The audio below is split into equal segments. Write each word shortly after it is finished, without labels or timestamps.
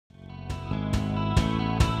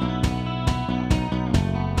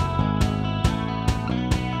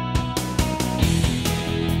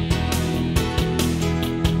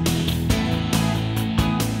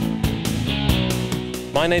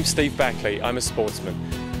My name's Steve Backley, I'm a sportsman.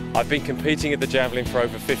 I've been competing at the javelin for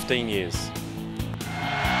over 15 years.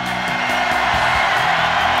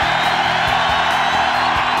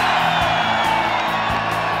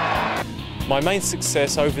 My main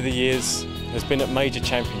success over the years has been at major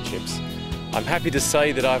championships. I'm happy to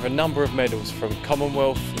say that I have a number of medals from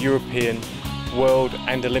Commonwealth, European, World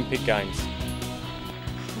and Olympic Games.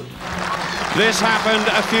 This happened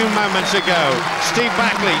a few moments ago. Steve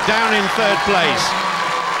Backley down in third place.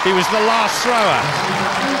 He was the last thrower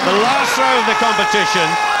of the competition,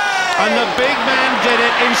 and the big man did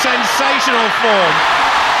it in sensational form.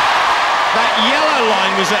 That yellow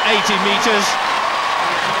line was at 80 metres.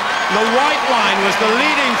 The white line was the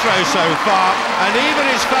leading throw so far, and even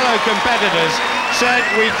his fellow competitors said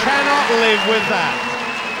we cannot live with that.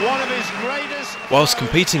 One of his greatest... Whilst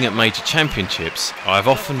competing at major championships, I have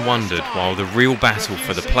often wondered why the real battle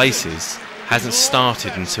for the places hasn't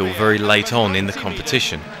started until very late on in the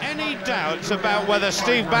competition. Any doubts about whether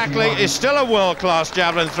Steve Backley is still a world-class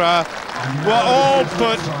javelin thrower were all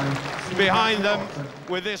put behind them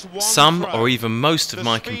with this one Some throw. or even most of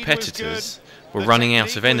my competitors were running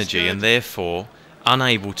out of energy and therefore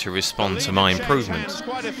unable to respond to my improvement.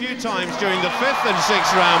 Quite a few times during the 5th and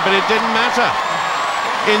 6th round, but it didn't matter.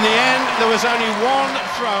 In the end, there was only one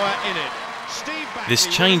thrower in it. This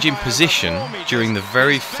change in position during the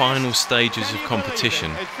very final stages of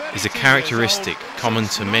competition is a characteristic common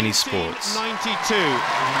to many sports. 92.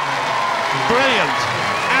 Brilliant.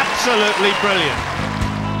 Absolutely brilliant.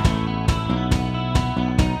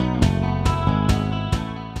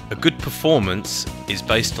 A good performance is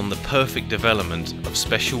based on the perfect development of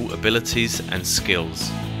special abilities and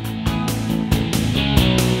skills.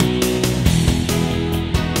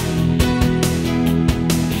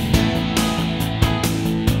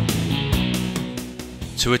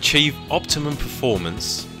 To achieve optimum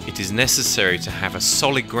performance, it is necessary to have a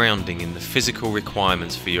solid grounding in the physical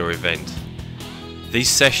requirements for your event. These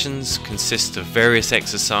sessions consist of various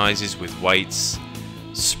exercises with weights,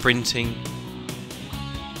 sprinting,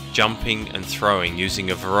 jumping and throwing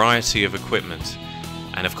using a variety of equipment,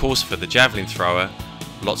 and of course for the javelin thrower,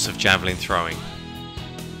 lots of javelin throwing.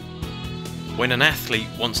 When an athlete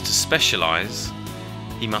wants to specialise,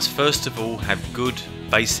 he must first of all have good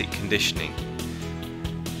basic conditioning.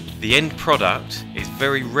 The end product is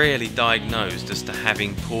very rarely diagnosed as to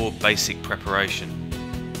having poor basic preparation.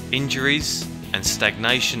 Injuries and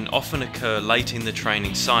stagnation often occur late in the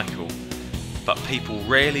training cycle, but people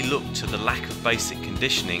rarely look to the lack of basic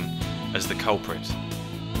conditioning as the culprit.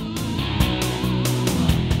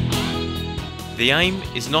 The aim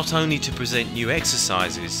is not only to present new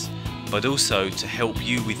exercises, but also to help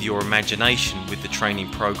you with your imagination with the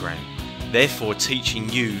training program, therefore teaching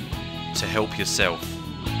you to help yourself.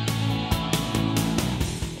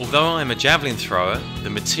 Although I am a javelin thrower, the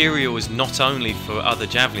material is not only for other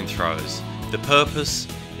javelin throwers. The purpose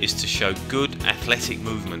is to show good athletic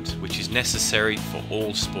movement, which is necessary for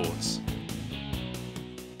all sports.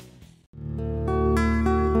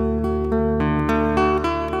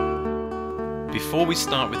 Before we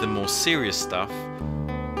start with the more serious stuff,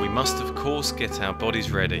 we must of course get our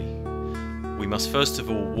bodies ready. We must first of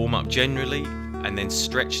all warm up generally and then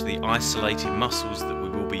stretch the isolated muscles that we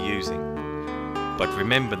will be using. But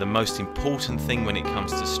remember, the most important thing when it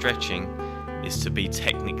comes to stretching is to be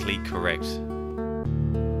technically correct.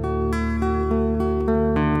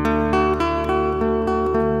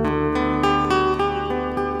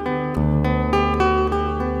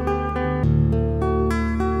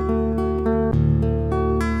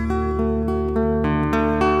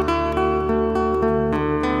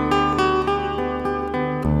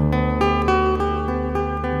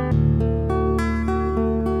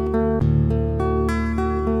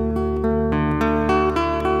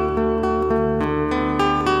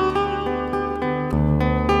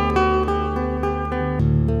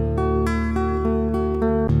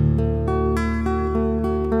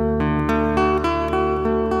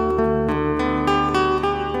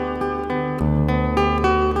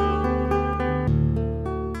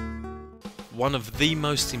 One of the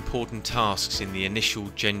most important tasks in the initial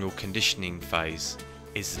general conditioning phase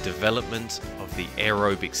is the development of the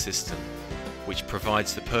aerobic system, which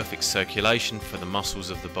provides the perfect circulation for the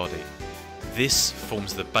muscles of the body. This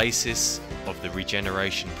forms the basis of the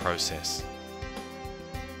regeneration process.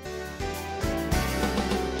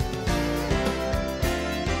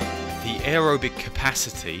 The aerobic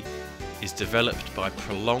capacity is developed by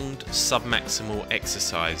prolonged submaximal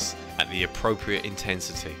exercise at the appropriate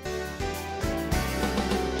intensity.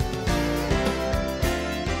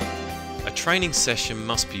 A training session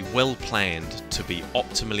must be well planned to be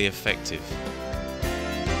optimally effective.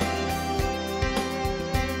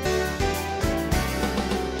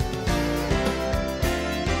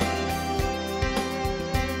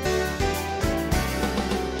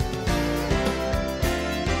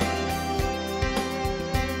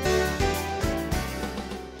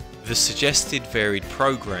 The suggested varied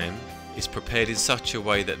program is prepared in such a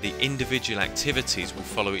way that the individual activities will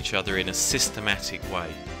follow each other in a systematic way.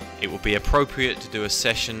 It will be appropriate to do a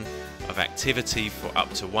session of activity for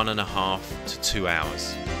up to 1.5 to 2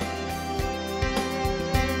 hours.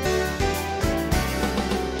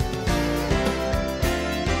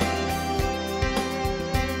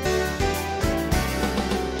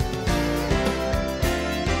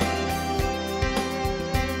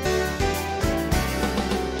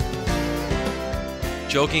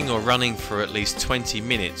 Jogging or running for at least 20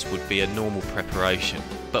 minutes would be a normal preparation,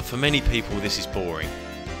 but for many people this is boring.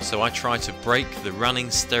 So I try to break the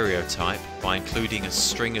running stereotype by including a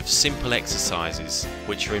string of simple exercises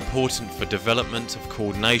which are important for development of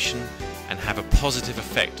coordination and have a positive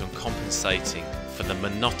effect on compensating for the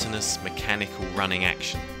monotonous mechanical running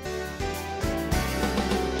action.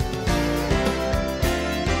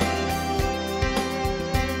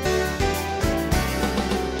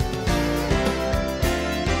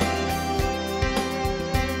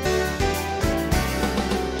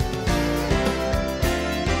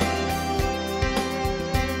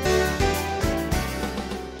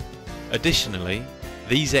 Additionally,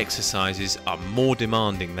 these exercises are more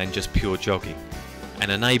demanding than just pure jogging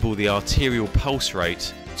and enable the arterial pulse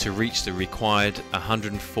rate to reach the required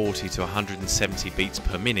 140 to 170 beats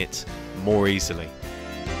per minute more easily.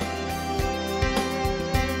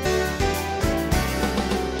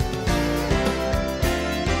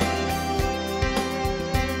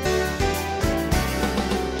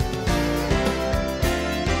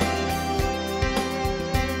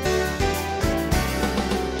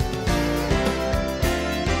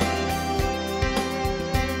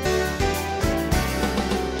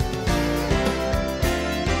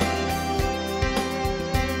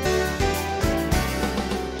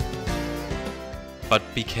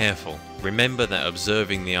 But be careful, remember that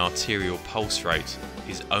observing the arterial pulse rate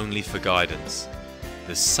is only for guidance.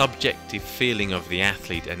 The subjective feeling of the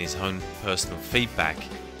athlete and his own personal feedback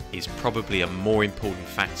is probably a more important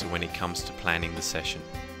factor when it comes to planning the session.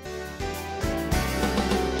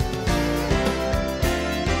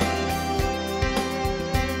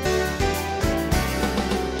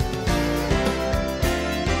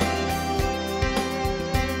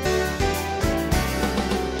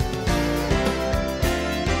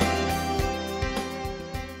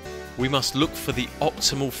 We must look for the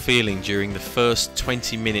optimal feeling during the first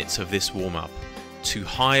 20 minutes of this warm-up. Too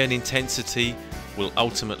high an intensity will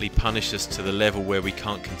ultimately punish us to the level where we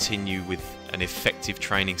can't continue with an effective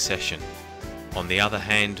training session. On the other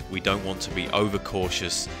hand, we don't want to be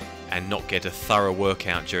overcautious and not get a thorough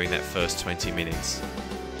workout during that first 20 minutes.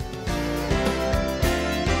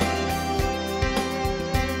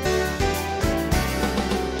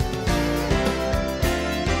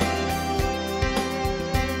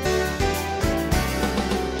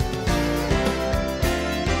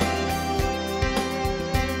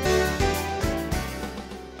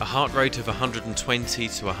 A heart rate of 120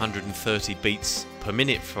 to 130 beats per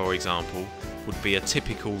minute, for example, would be a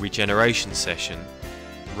typical regeneration session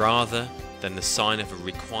rather than the sign of a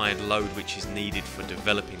required load which is needed for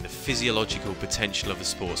developing the physiological potential of a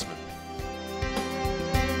sportsman.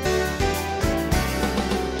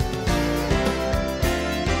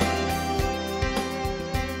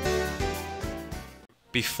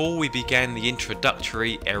 Before we began the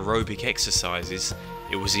introductory aerobic exercises,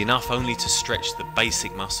 it was enough only to stretch the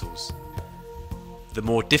basic muscles. The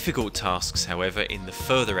more difficult tasks, however, in the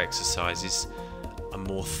further exercises, a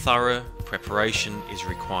more thorough preparation is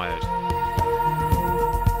required.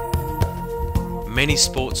 Many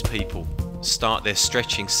sports people start their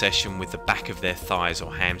stretching session with the back of their thighs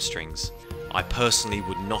or hamstrings. I personally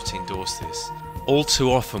would not endorse this. All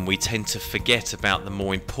too often we tend to forget about the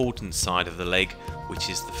more important side of the leg, which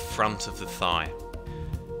is the front of the thigh.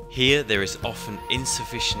 Here there is often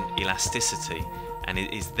insufficient elasticity and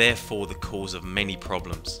it is therefore the cause of many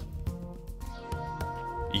problems.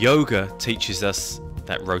 Yoga teaches us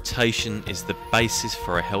that rotation is the basis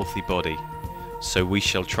for a healthy body, so we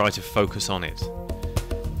shall try to focus on it.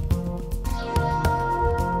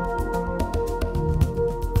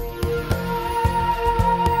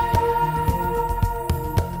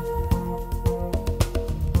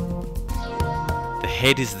 The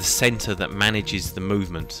head is the center that manages the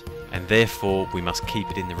movement, and therefore we must keep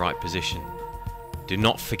it in the right position. Do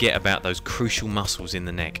not forget about those crucial muscles in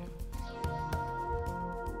the neck.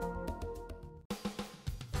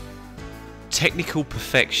 Technical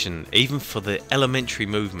perfection, even for the elementary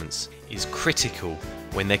movements, is critical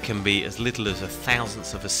when there can be as little as a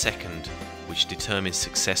thousandth of a second which determines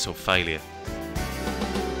success or failure.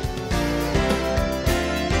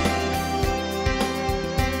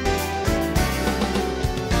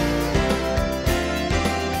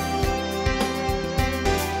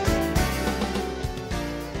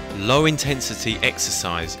 Low intensity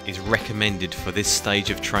exercise is recommended for this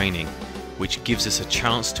stage of training, which gives us a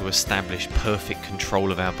chance to establish perfect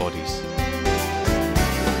control of our bodies.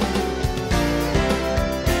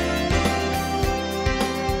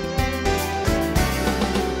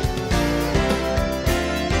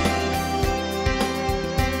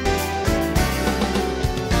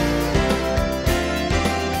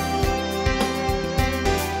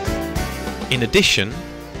 In addition,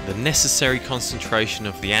 the necessary concentration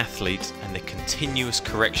of the athlete and the continuous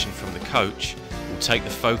correction from the coach will take the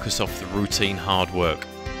focus off the routine hard work.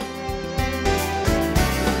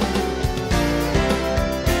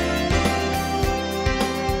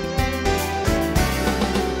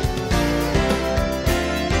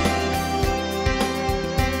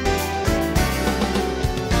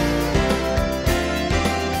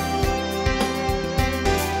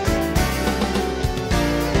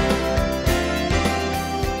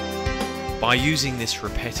 By using this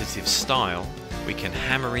repetitive style, we can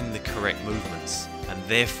hammer in the correct movements and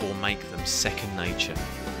therefore make them second nature.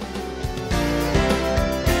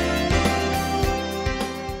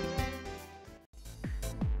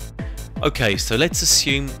 Okay, so let's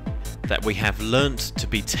assume that we have learnt to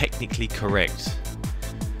be technically correct.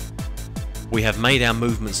 We have made our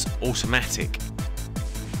movements automatic,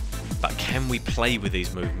 but can we play with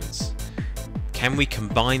these movements? Can we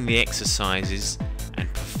combine the exercises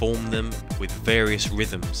and perform them with various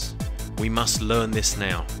rhythms? We must learn this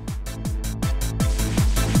now.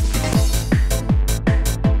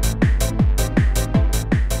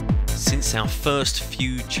 Since our first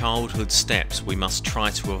few childhood steps, we must try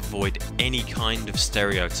to avoid any kind of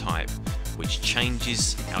stereotype which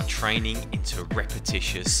changes our training into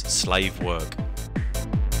repetitious slave work.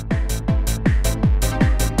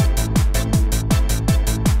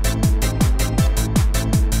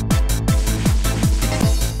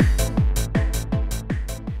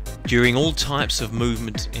 During all types of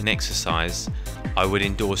movement in exercise, I would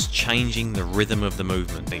endorse changing the rhythm of the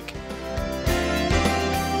movement.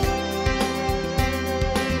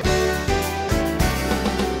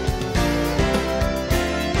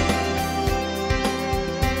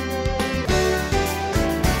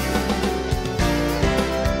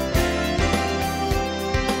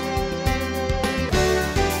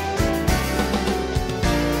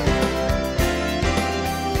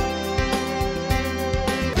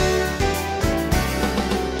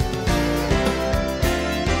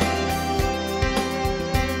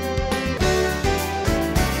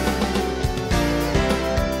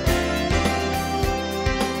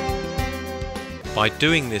 By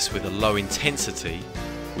doing this with a low intensity,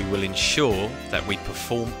 we will ensure that we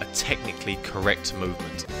perform a technically correct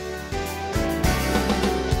movement.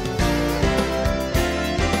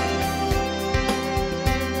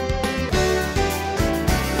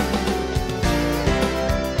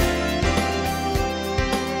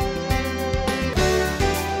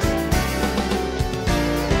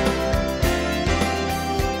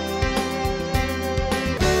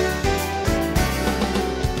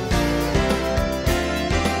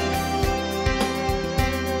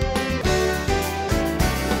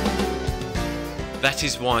 That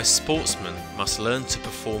is why sportsmen must learn to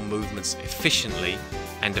perform movements efficiently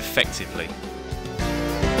and effectively.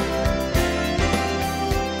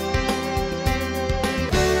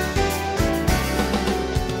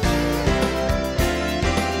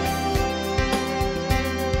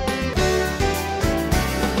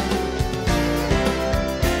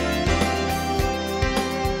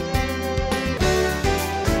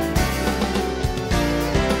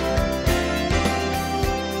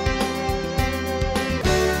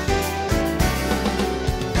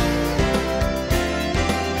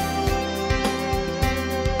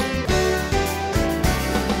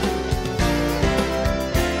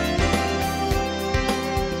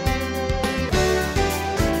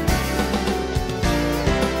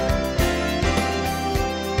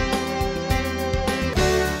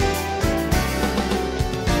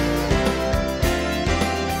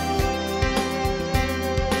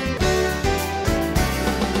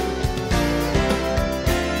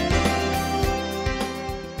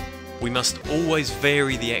 We must always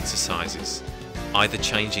vary the exercises, either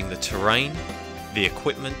changing the terrain, the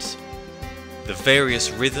equipment, the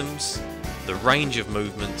various rhythms, the range of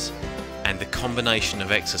movement, and the combination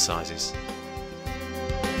of exercises.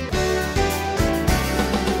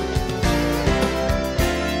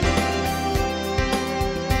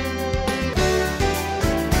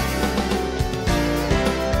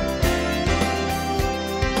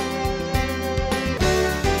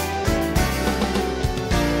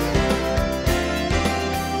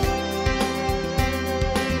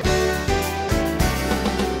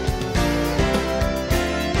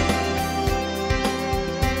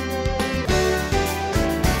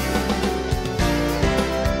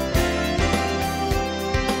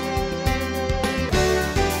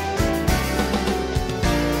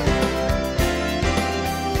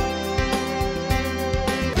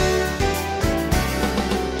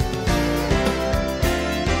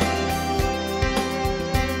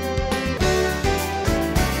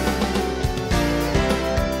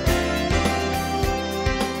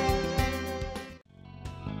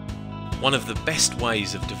 One of the best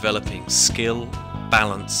ways of developing skill,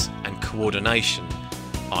 balance and coordination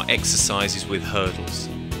are exercises with hurdles.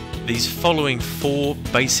 These following 4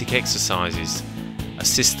 basic exercises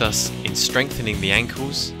assist us in strengthening the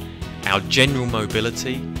ankles, our general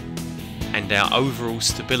mobility and our overall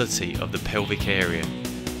stability of the pelvic area.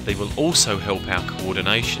 They will also help our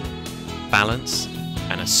coordination, balance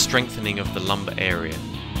and a strengthening of the lumbar area.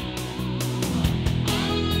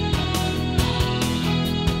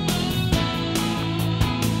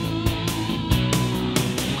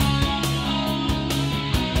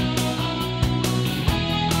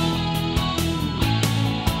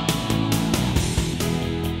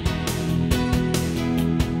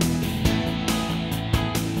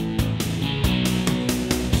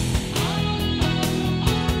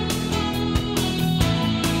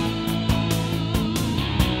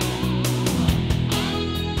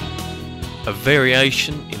 A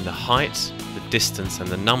variation in the height, the distance and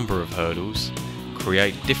the number of hurdles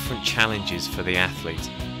create different challenges for the athlete.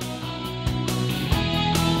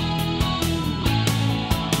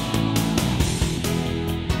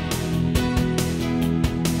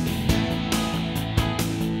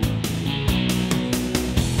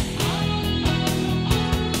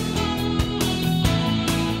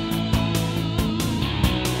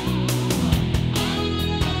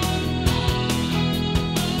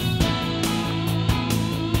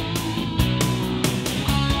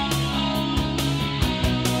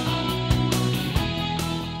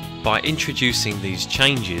 By introducing these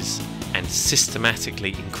changes and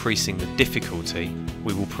systematically increasing the difficulty,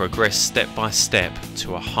 we will progress step by step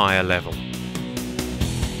to a higher level.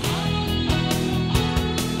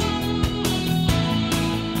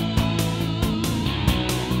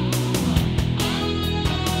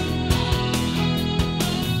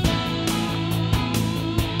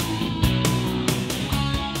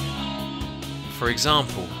 For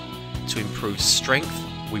example, to improve strength,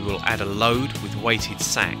 we will add a load with weighted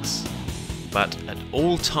sacks, but at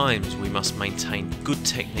all times we must maintain good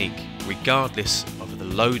technique regardless of the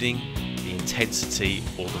loading, the intensity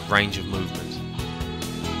or the range of movement.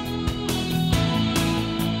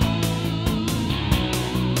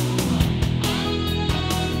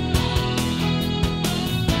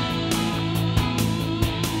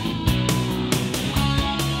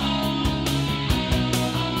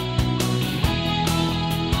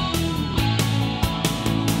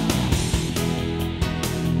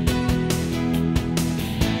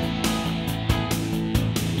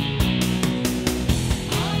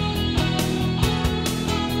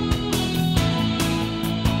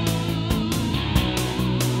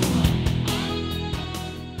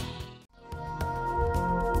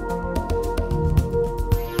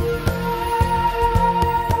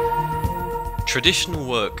 Traditional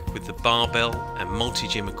work with the barbell and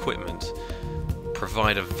multi-gym equipment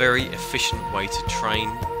provide a very efficient way to train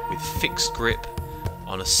with fixed grip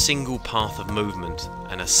on a single path of movement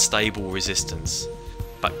and a stable resistance,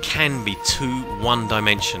 but can be too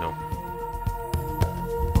one-dimensional.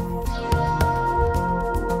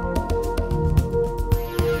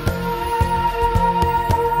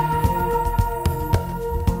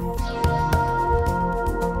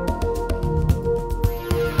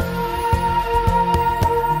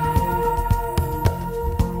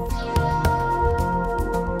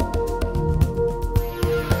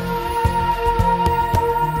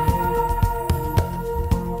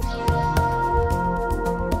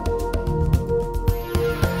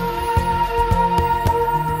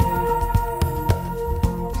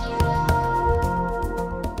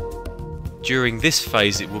 During this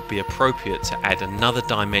phase it would be appropriate to add another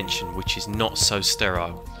dimension which is not so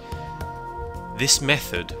sterile. This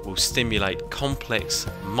method will stimulate complex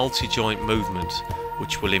multi-joint movement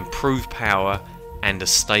which will improve power and a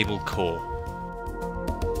stable core.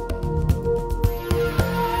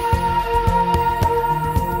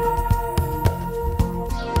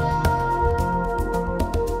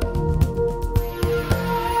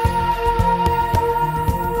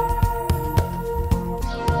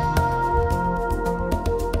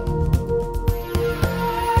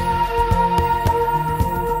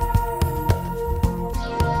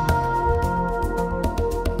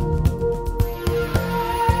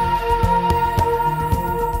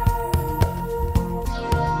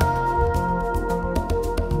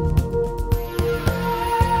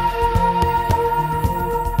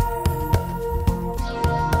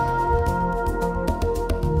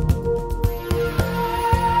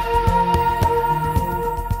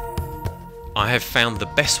 I have found the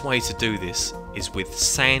best way to do this is with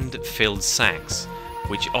sand-filled sacks,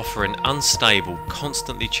 which offer an unstable,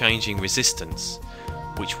 constantly changing resistance,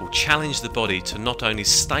 which will challenge the body to not only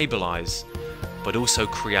stabilize, but also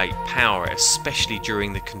create power, especially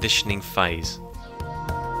during the conditioning phase.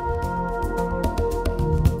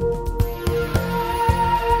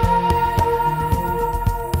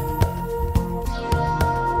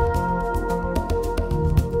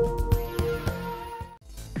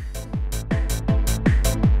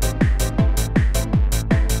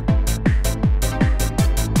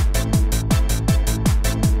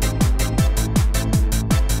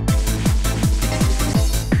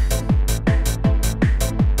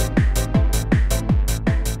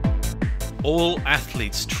 All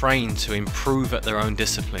athletes train to improve at their own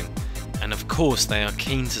discipline, and of course they are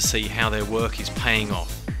keen to see how their work is paying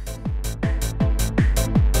off.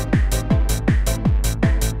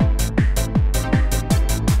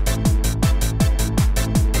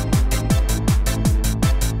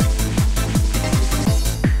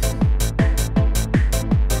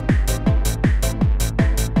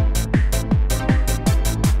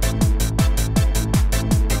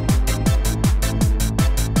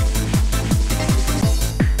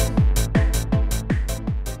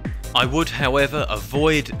 I would, however,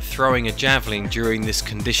 avoid throwing a javelin during this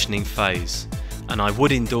conditioning phase, and I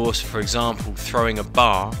would endorse, for example, throwing a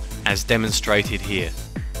bar as demonstrated here.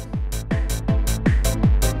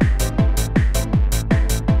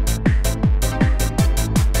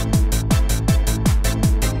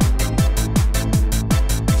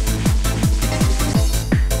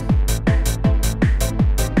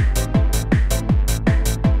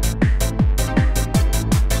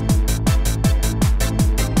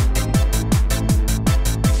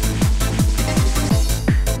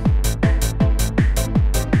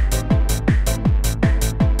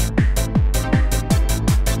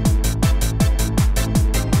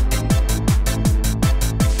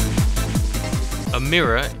 A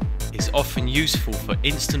mirror is often useful for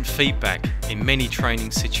instant feedback in many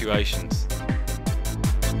training situations.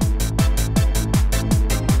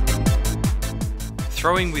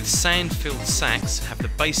 Throwing with sand-filled sacks have the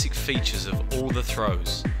basic features of all the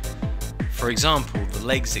throws. For example, the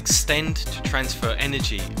legs extend to transfer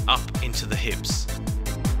energy up into the hips.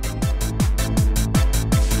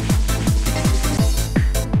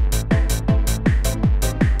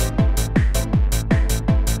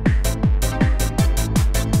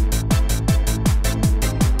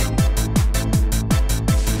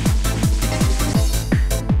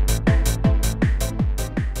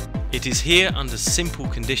 It is here under simple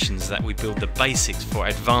conditions that we build the basics for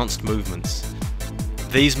advanced movements.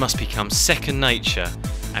 These must become second nature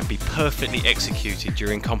and be perfectly executed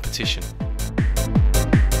during competition.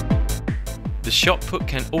 The shot put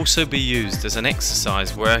can also be used as an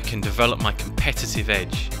exercise where I can develop my competitive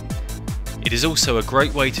edge. It is also a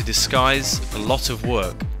great way to disguise a lot of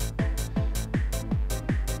work.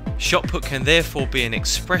 Shot put can therefore be an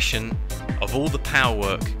expression of all the power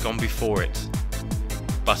work gone before it,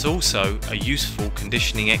 but also a useful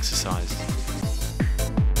conditioning exercise.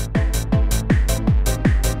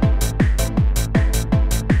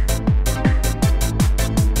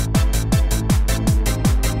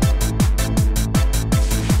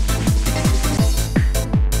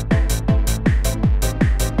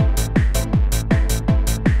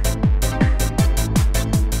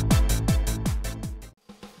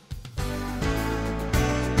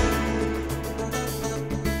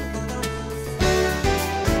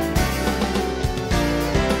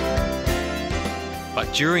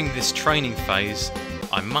 But during this training phase,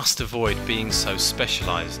 I must avoid being so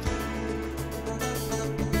specialised.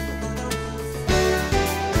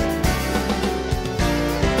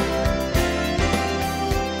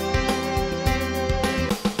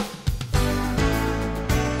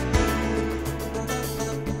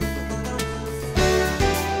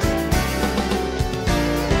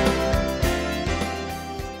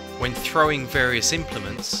 When throwing various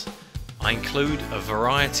implements, I include a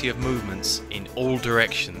variety of movements in all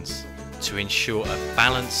directions to ensure a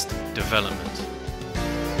balanced development.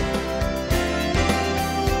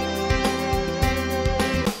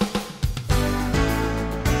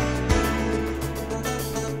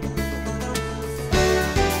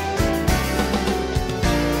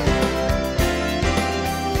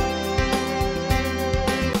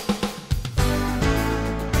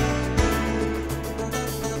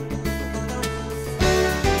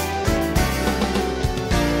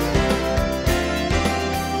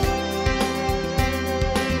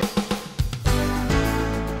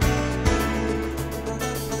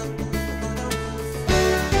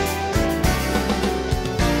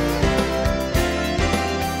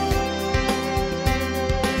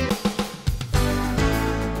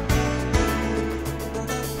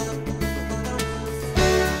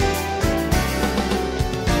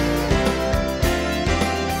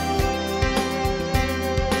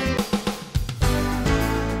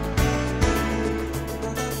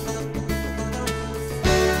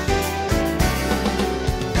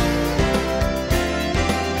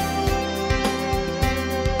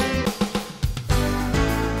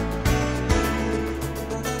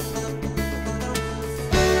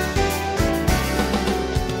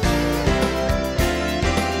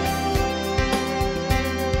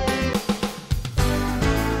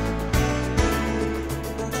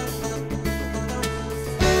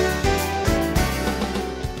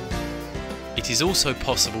 is also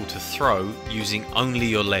possible to throw using only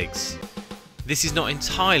your legs. This is not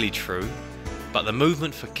entirely true, but the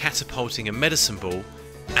movement for catapulting a medicine ball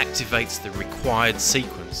activates the required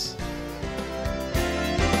sequence.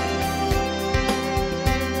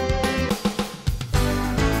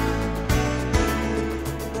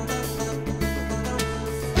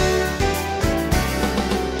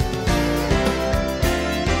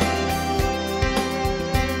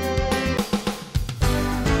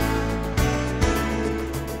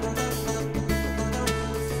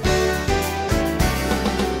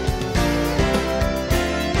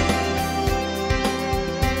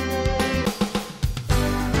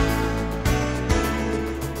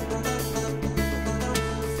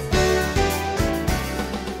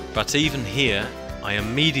 But even here, I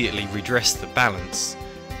immediately redress the balance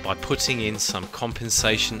by putting in some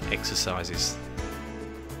compensation exercises.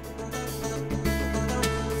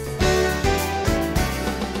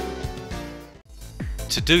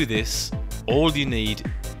 To do this, all you need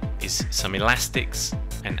is some elastics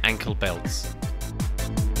and ankle belts.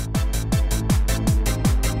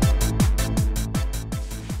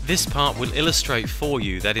 This part will illustrate for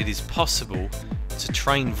you that it is possible to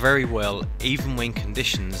train very well even when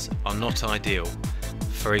conditions are not ideal.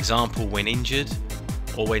 For example, when injured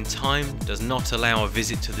or when time does not allow a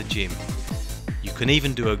visit to the gym. You can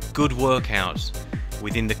even do a good workout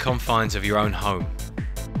within the confines of your own home.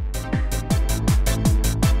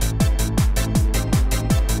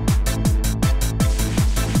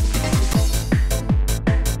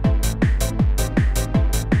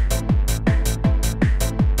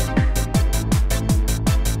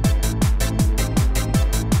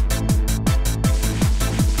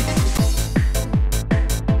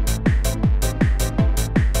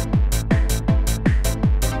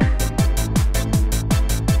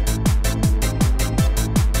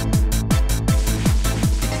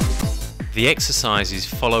 The exercises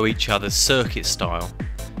follow each other's circuit style,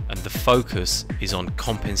 and the focus is on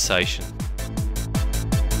compensation.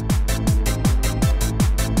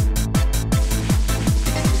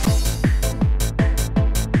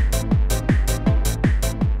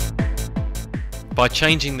 By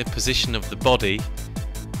changing the position of the body,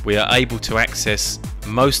 we are able to access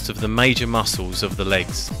most of the major muscles of the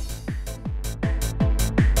legs.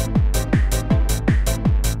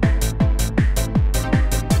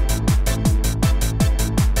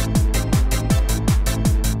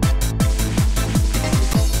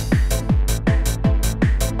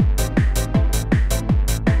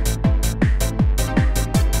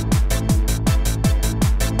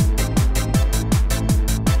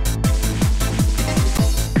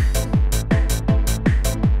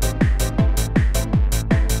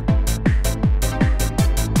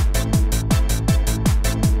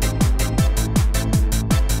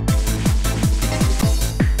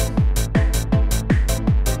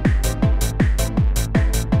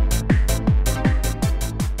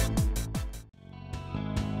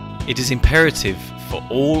 It is imperative for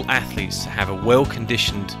all athletes to have a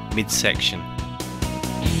well-conditioned midsection.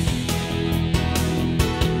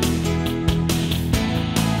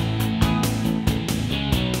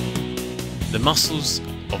 The muscles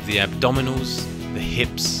of the abdominals, the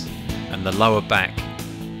hips and the lower back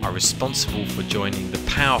are responsible for joining the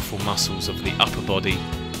powerful muscles of the upper body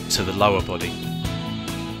to the lower body.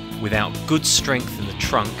 Without good strength in the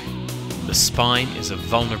trunk, the spine is a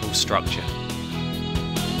vulnerable structure.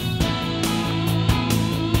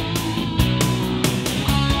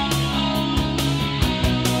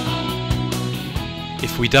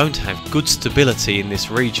 If we don't have good stability in this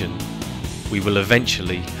region, we will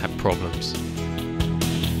eventually have problems.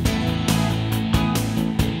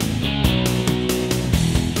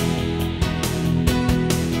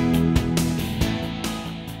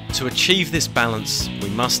 To achieve this balance, we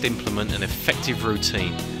must implement an effective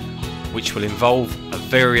routine, which will involve a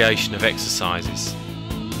variation of exercises.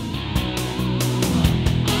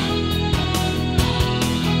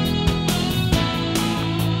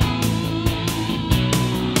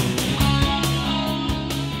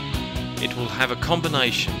 It will have a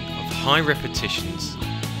combination of high repetitions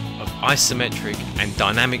of isometric and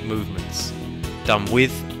dynamic movements done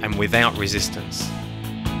with and without resistance.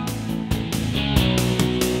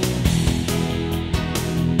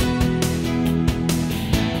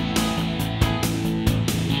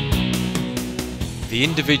 The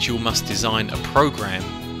individual must design a program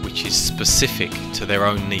which is specific to their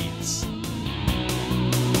own needs.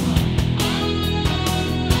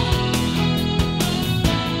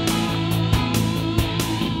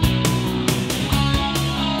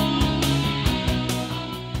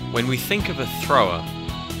 When we think of a thrower,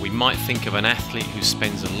 we might think of an athlete who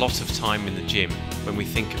spends a lot of time in the gym. When we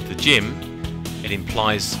think of the gym, it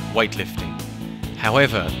implies weightlifting.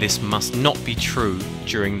 However, this must not be true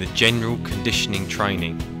during the general conditioning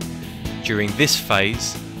training. During this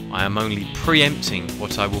phase, I am only preempting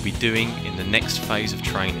what I will be doing in the next phase of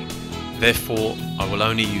training. Therefore, I will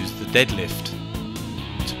only use the deadlift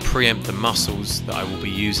to preempt the muscles that I will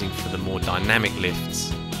be using for the more dynamic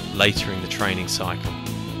lifts later in the training cycle.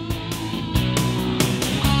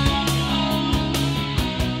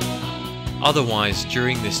 Otherwise,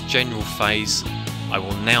 during this general phase, I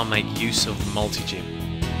will now make use of the multi-gym.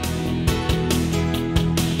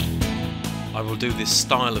 I will do this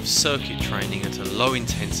style of circuit training at a low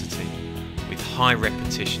intensity with high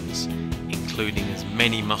repetitions, including as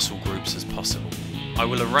many muscle groups as possible. I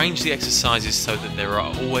will arrange the exercises so that there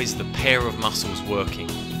are always the pair of muscles working.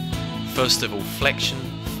 First of all, flexion,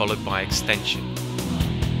 followed by extension.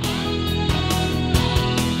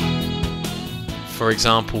 For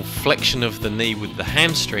example, flexion of the knee with the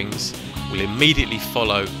hamstrings will immediately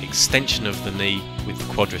follow extension of the knee with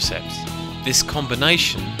the quadriceps. This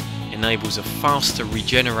combination enables a faster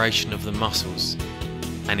regeneration of the muscles,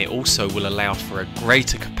 and it also will allow for a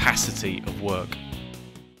greater capacity of work.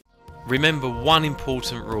 Remember one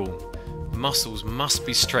important rule: muscles must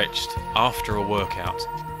be stretched after a workout.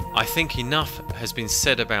 I think enough has been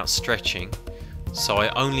said about stretching, so I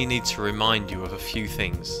only need to remind you of a few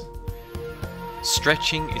things.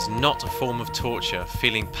 Stretching is not a form of torture.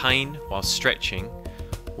 Feeling pain while stretching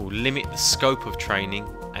will limit the scope of training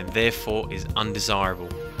and therefore is undesirable.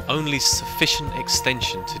 Only sufficient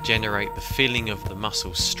extension to generate the feeling of the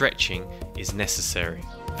muscle stretching is necessary.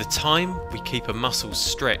 The time we keep a muscle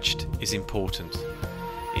stretched is important.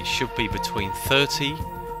 It should be between 30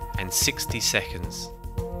 and 60 seconds.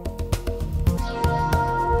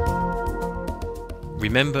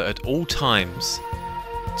 Remember at all times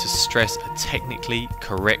to stress a technically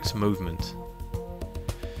correct movement.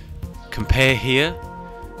 Compare here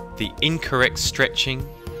the incorrect stretching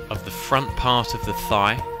of the front part of the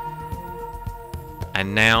thigh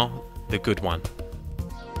and now the good one.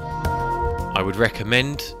 I would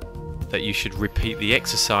recommend that you should repeat the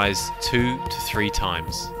exercise 2 to 3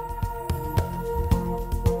 times.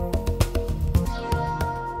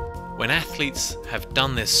 When athletes have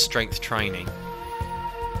done their strength training,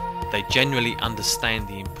 they generally understand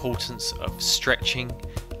the importance of stretching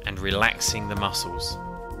and relaxing the muscles.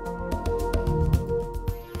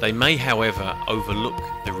 They may, however, overlook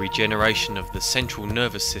the regeneration of the central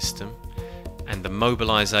nervous system and the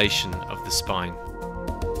mobilization of the spine.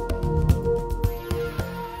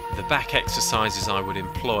 The back exercises I would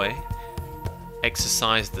employ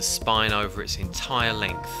exercise the spine over its entire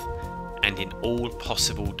length and in all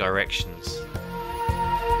possible directions.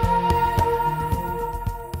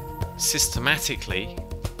 Systematically,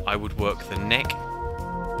 I would work the neck,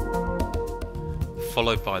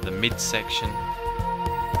 followed by the midsection,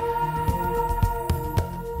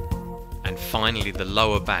 and finally the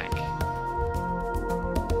lower back.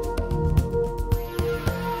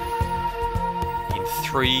 In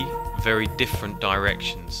 3 very different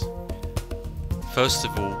directions. First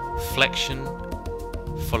of all, flexion,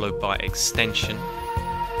 followed by extension,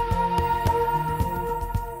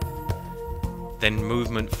 then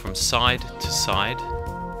movement from side to side,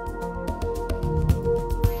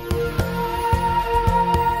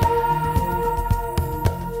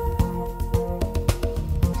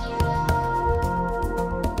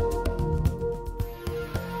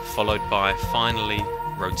 followed by finally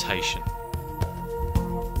rotation.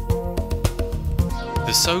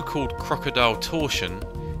 The so-called crocodile torsion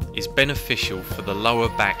is beneficial for the lower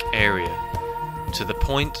back area to the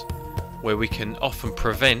point where we can often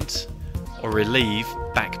prevent or relieve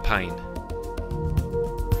back pain.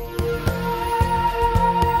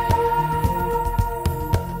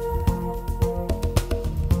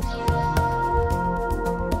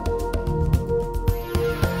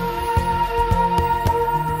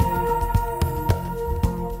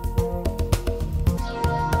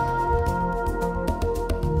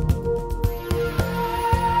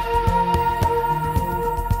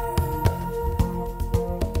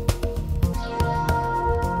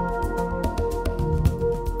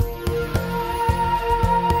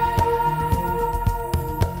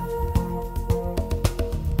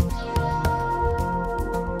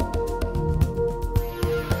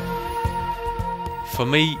 For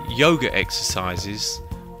me, yoga exercises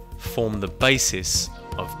form the basis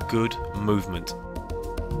of good movement.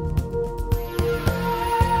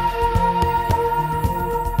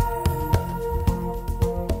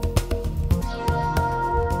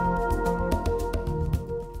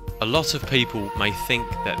 A lot of people may think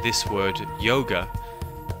that this word yoga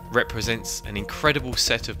represents an incredible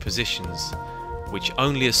set of positions which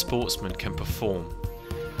only a sportsman can perform,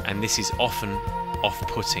 and this is often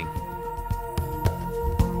off-putting.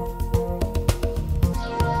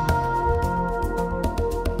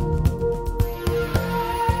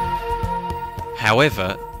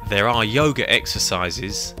 However, there are yoga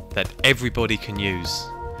exercises that everybody can use.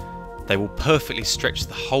 They will perfectly stretch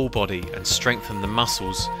the whole body and strengthen the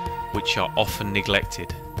muscles which are often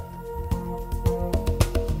neglected.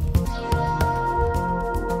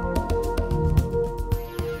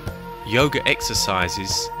 Yoga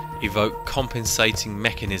exercises evoke compensating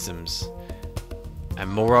mechanisms, and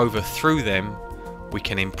moreover through them we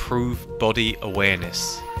can improve body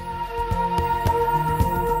awareness.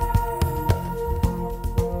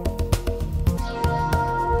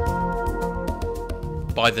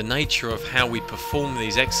 By the nature of how we perform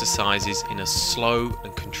these exercises in a slow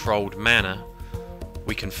and controlled manner,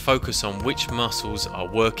 we can focus on which muscles are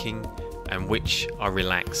working and which are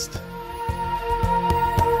relaxed.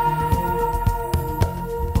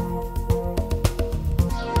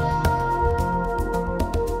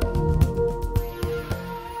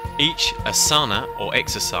 Each asana or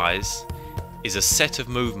exercise is a set of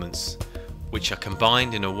movements which are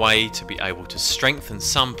combined in a way to be able to strengthen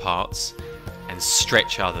some parts and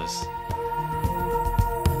stretch others.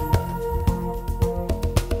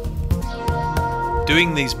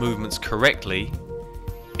 Doing these movements correctly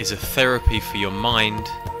is a therapy for your mind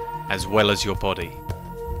as well as your body.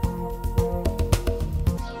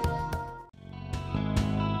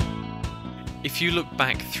 If you look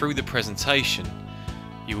back through the presentation,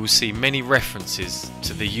 you will see many references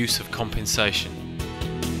to the use of compensation.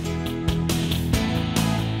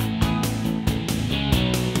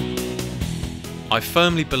 I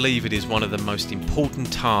firmly believe it is one of the most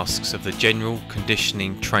important tasks of the general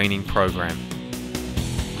conditioning training program.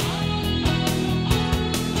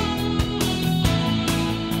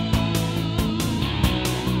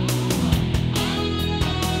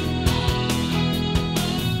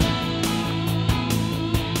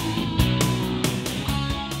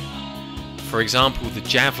 For example, the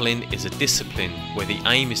javelin is a discipline where the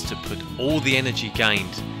aim is to put all the energy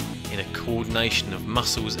gained in a coordination of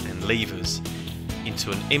muscles and levers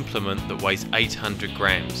into an implement that weighs 800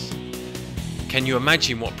 grams. Can you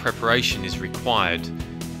imagine what preparation is required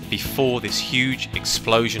before this huge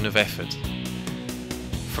explosion of effort?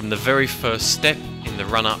 From the very first step in the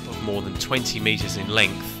run-up of more than 20 meters in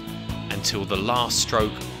length until the last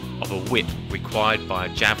stroke of a whip required by a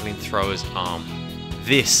javelin thrower's arm.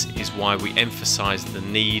 This is why we emphasize the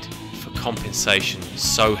need for compensation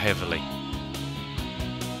so heavily.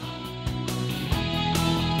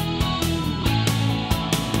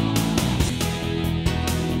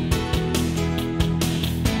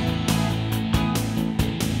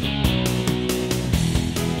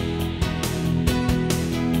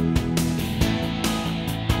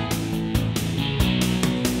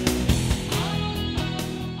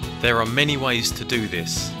 There are many ways to do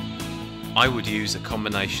this. I would use a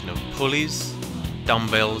combination of pulleys,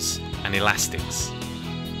 dumbbells and elastics.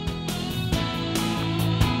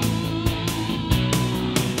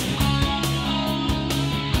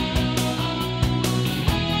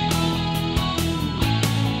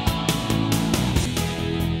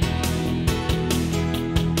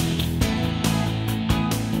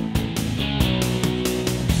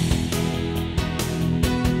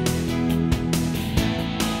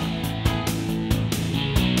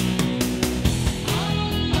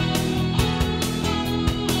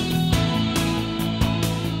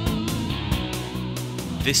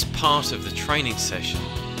 This part of the training session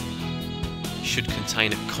should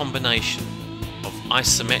contain a combination of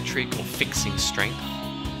isometric or fixing strength,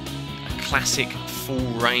 a classic full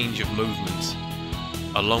range of movement,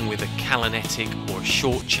 along with a calinetic or a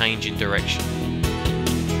short change in direction.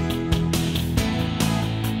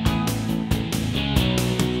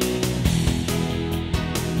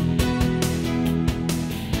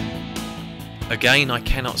 Again, I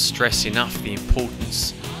cannot stress enough the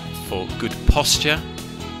importance for good posture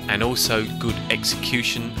and also good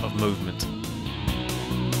execution of movement.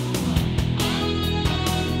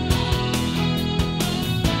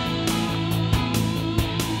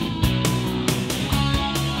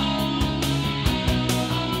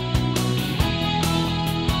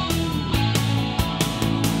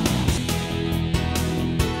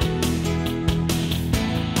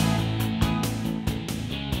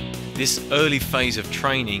 This early phase of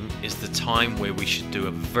training is the time where we should do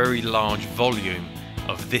a very large volume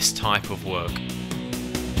of this type of work.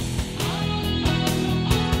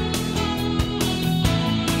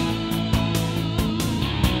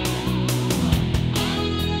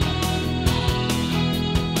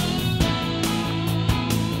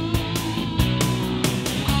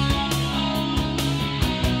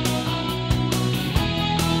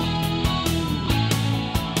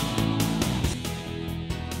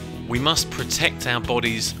 must protect our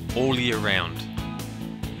bodies all year round.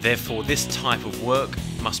 Therefore, this type of work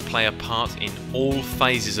must play a part in all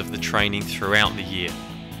phases of the training throughout the year.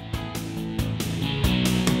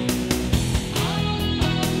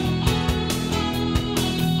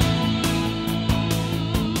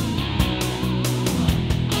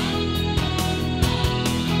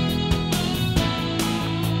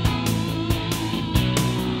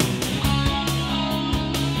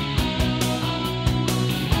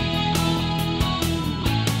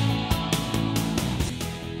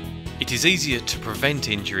 It is easier to prevent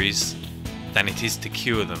injuries than it is to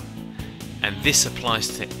cure them, and this applies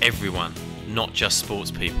to everyone, not just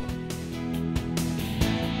sports people.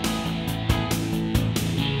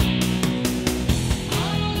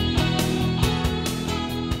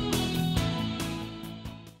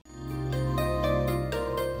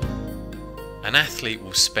 An athlete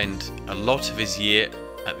will spend a lot of his year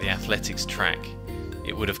at the athletics track.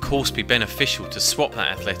 It would of course be beneficial to swap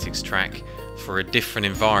that athletics track for a different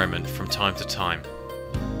environment from time to time.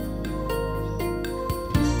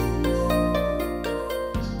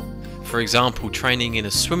 For example, training in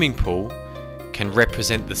a swimming pool can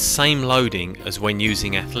represent the same loading as when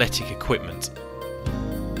using athletic equipment.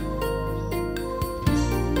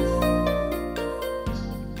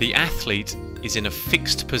 The athlete is in a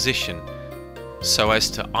fixed position so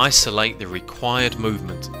as to isolate the required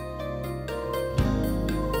movement.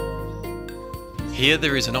 Here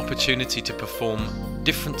there is an opportunity to perform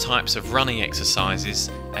different types of running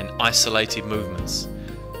exercises and isolated movements.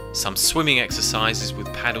 Some swimming exercises with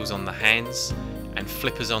paddles on the hands and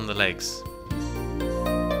flippers on the legs.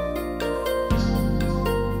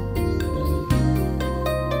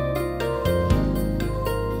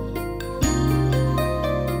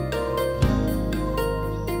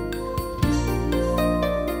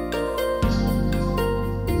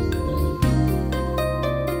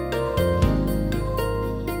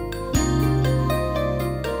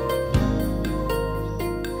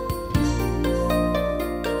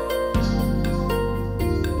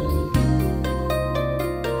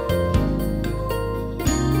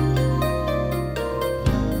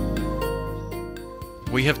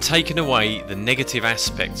 We have taken away the negative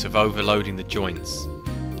aspects of overloading the joints,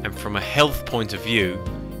 and from a health point of view,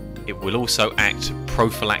 it will also act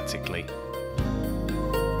prophylactically.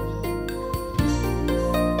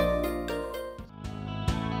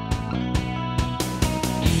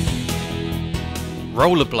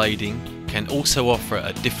 Rollerblading can also offer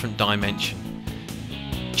a different dimension,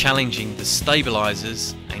 challenging the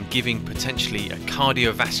stabilizers and giving potentially a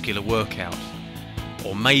cardiovascular workout,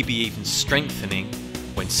 or maybe even strengthening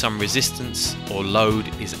when some resistance or load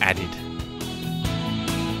is added.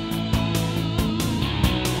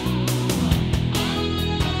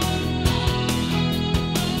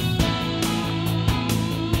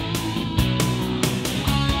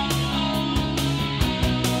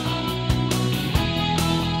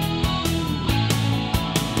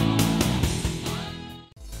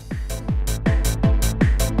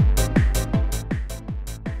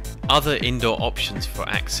 Other indoor options for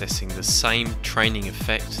accessing the same training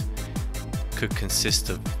effect could consist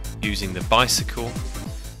of using the bicycle,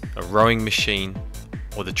 a rowing machine,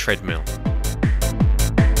 or the treadmill.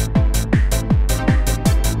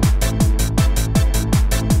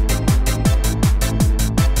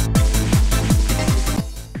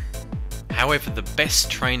 However, the best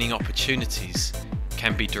training opportunities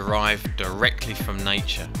can be derived directly from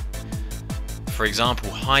nature. For example,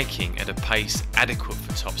 hiking at a pace adequate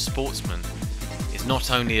for top sportsmen is not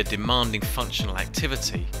only a demanding functional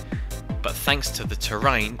activity, but thanks to the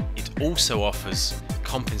terrain, it also offers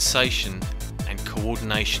compensation and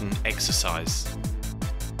coordination exercise.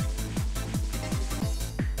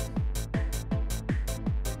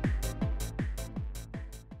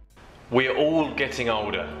 We're all getting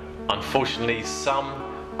older, unfortunately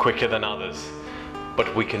some quicker than others.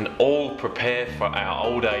 But we can all prepare for our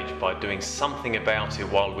old age by doing something about it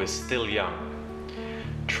while we're still young.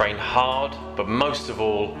 Train hard, but most of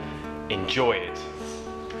all, enjoy it.